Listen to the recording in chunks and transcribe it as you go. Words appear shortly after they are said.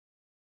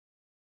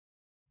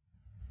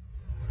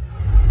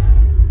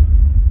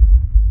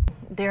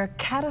there are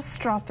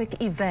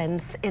catastrophic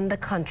events in the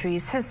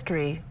country's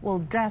history we'll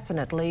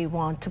definitely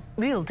want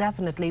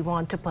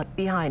to put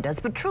behind us.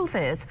 But truth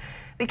is,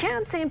 we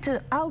can't seem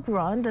to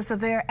outrun the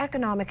severe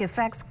economic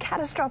effects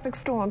catastrophic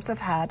storms have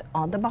had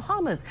on the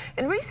Bahamas.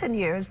 In recent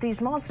years,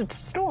 these monster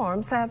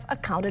storms have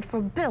accounted for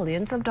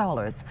billions of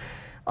dollars.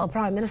 Well,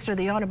 Prime Minister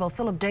the Honorable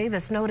Philip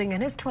Davis noting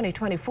in his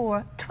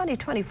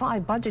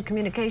 2024-2025 budget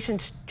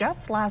communications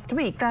just last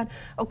week that,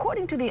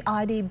 according to the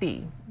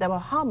IDB, the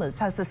Bahamas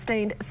has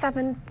sustained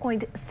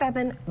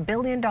 $7.7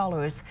 billion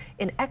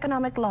in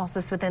economic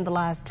losses within the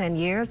last 10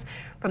 years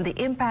from the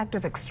impact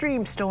of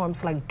extreme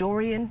storms like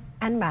Dorian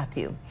and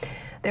Matthew.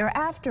 Their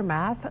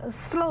aftermath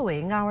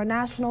slowing our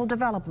national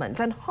development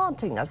and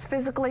haunting us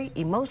physically,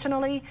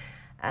 emotionally,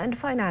 and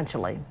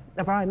financially.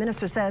 The Prime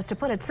Minister says, to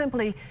put it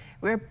simply,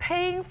 we're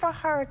paying for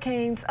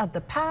hurricanes of the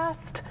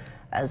past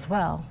as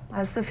well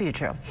as the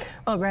future.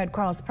 Well, Red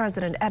Cross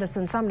President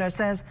Edison Sumner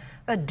says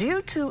that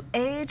due to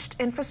aged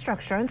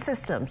infrastructure and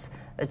systems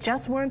that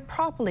just weren't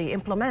properly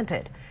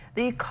implemented,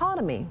 the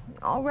economy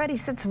already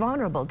sits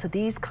vulnerable to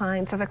these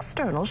kinds of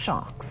external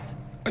shocks.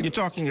 You're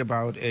talking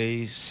about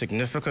a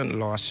significant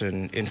loss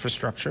in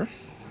infrastructure,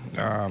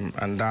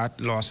 and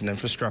that loss in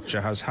infrastructure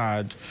has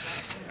had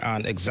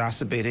an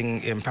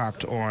exacerbating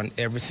impact on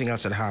everything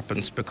else that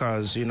happens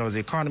because, you know, the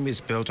economy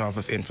is built off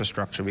of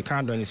infrastructure. We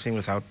can't do anything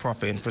without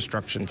proper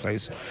infrastructure in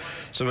place.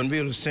 So when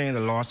we were saying the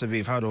loss that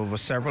we've had over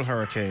several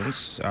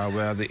hurricanes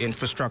where the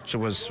infrastructure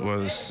was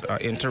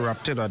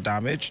interrupted or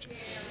damaged,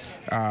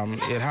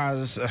 it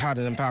has had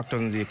an impact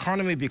on the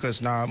economy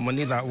because now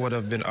money that would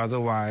have been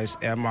otherwise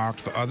earmarked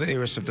for other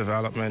areas of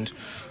development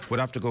would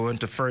have to go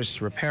into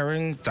first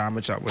repairing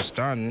damage that was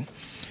done.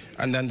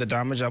 And then the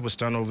damage that was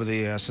done over the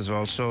years has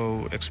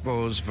also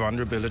exposed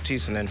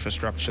vulnerabilities in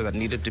infrastructure that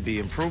needed to be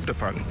improved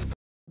upon.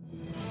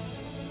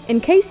 In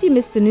case you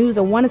missed the news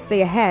or want to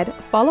stay ahead,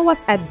 follow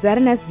us at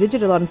ZNS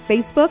Digital on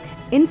Facebook,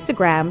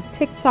 Instagram,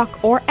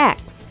 TikTok, or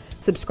X.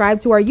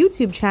 Subscribe to our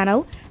YouTube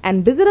channel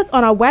and visit us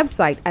on our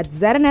website at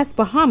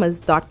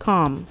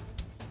znsbahamas.com.